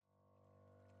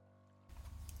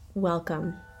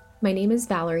Welcome. My name is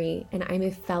Valerie, and I'm a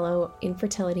fellow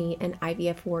infertility and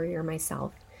IVF warrior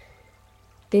myself.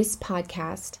 This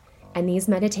podcast and these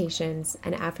meditations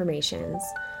and affirmations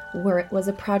was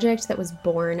a project that was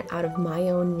born out of my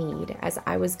own need as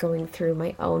I was going through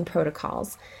my own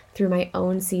protocols, through my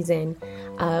own season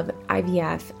of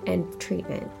IVF and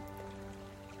treatment.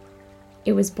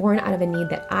 It was born out of a need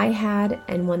that I had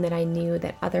and one that I knew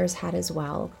that others had as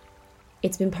well.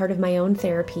 It's been part of my own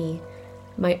therapy,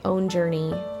 my own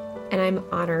journey, and I'm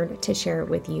honored to share it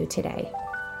with you today.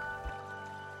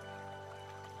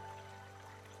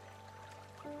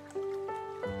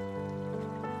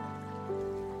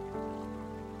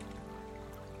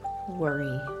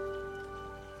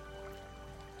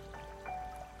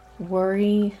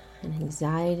 Worry and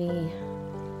anxiety,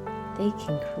 they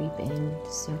can creep in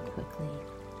so quickly.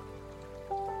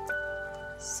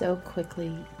 So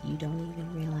quickly you don't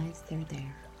even realize they're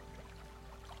there.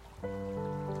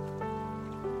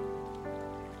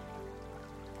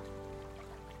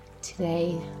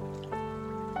 Today,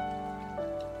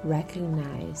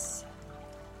 recognize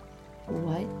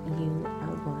what you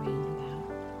are worrying about.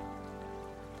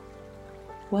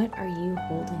 What are you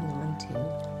holding on to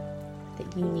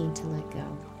that you need to let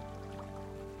go?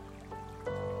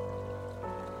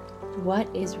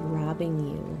 What is robbing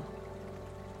you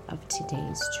of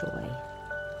today's joy?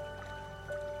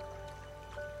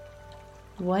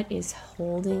 What is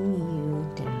holding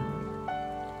you down?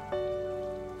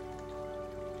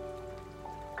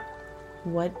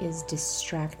 What is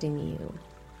distracting you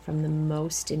from the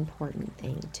most important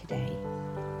thing today?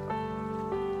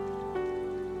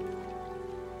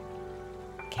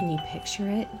 Can you picture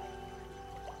it?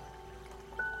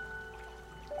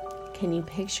 Can you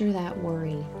picture that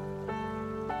worry?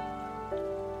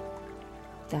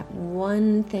 That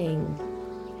one thing,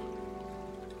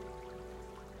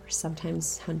 or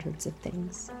sometimes hundreds of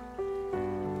things.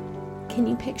 Can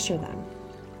you picture them?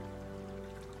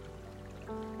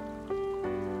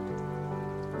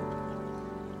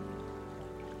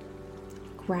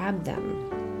 Grab them,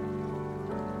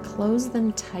 close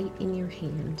them tight in your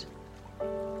hand,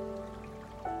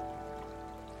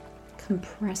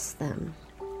 compress them,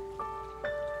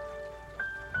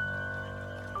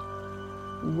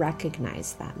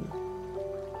 recognize them,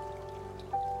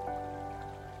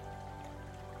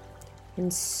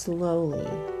 and slowly,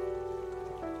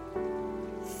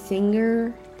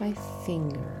 finger by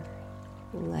finger,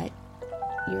 let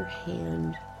your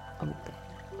hand open.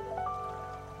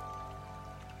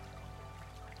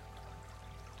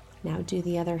 Now do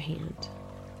the other hand,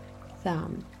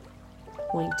 thumb,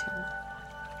 pointer,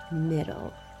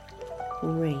 middle,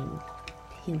 ring,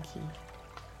 pinky,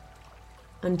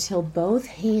 until both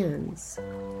hands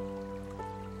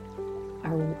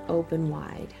are open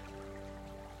wide.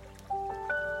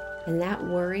 And that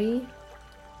worry,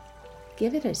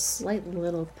 give it a slight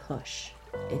little push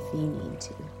if you need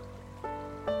to.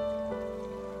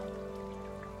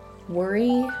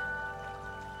 Worry,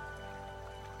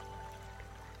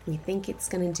 we think it's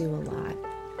going to do a lot.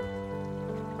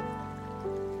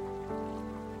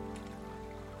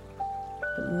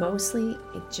 But mostly,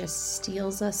 it just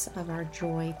steals us of our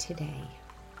joy today.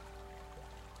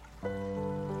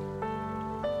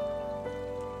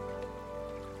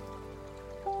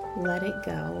 Let it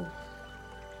go.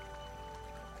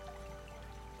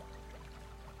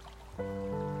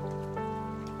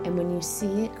 And when you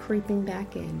see it creeping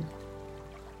back in,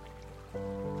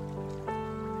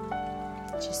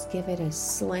 just give it a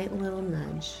slight little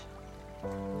nudge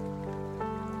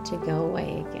to go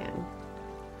away again.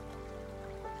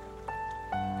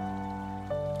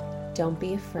 Don't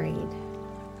be afraid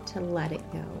to let it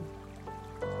go,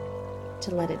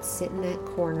 to let it sit in that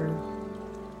corner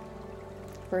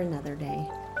for another day,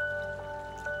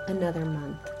 another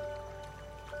month,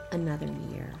 another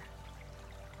year.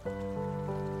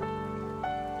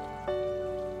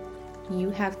 You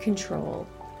have control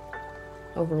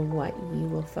over what you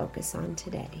will focus on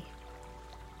today.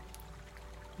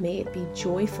 May it be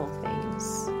joyful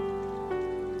things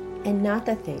and not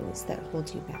the things that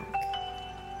hold you back.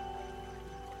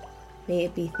 May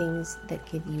it be things that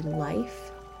give you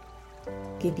life,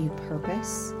 give you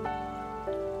purpose,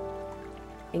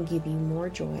 and give you more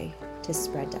joy to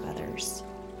spread to others.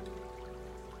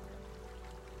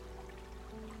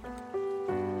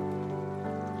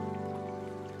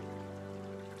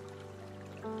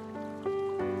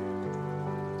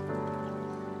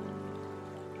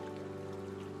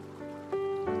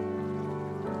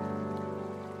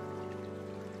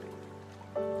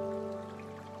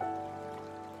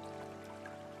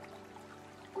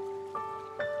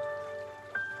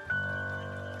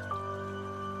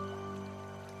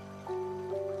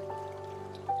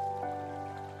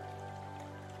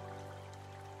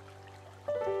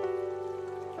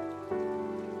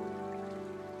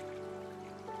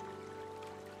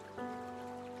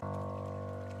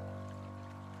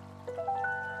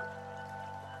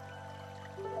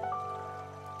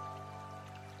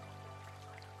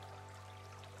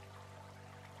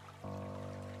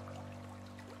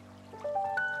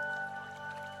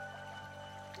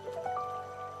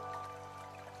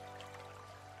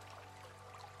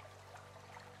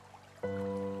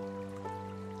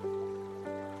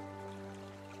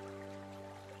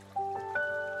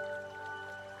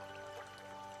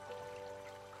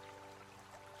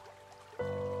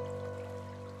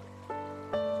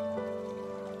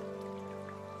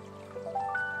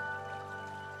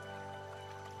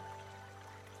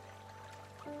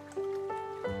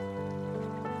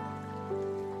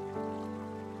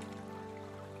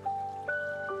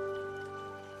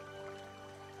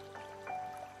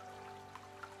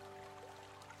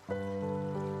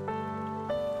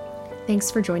 Thanks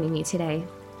for joining me today.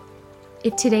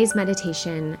 If today's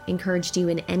meditation encouraged you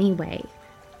in any way,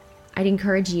 I'd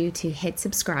encourage you to hit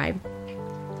subscribe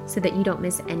so that you don't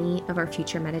miss any of our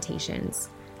future meditations.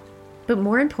 But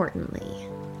more importantly,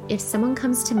 if someone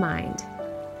comes to mind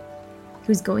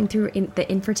who's going through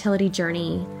the infertility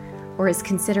journey or is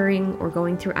considering or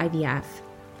going through IVF,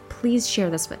 please share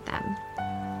this with them.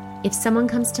 If someone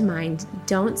comes to mind,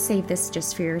 don't save this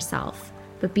just for yourself,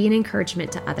 but be an encouragement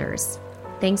to others.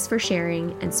 Thanks for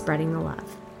sharing and spreading the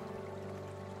love.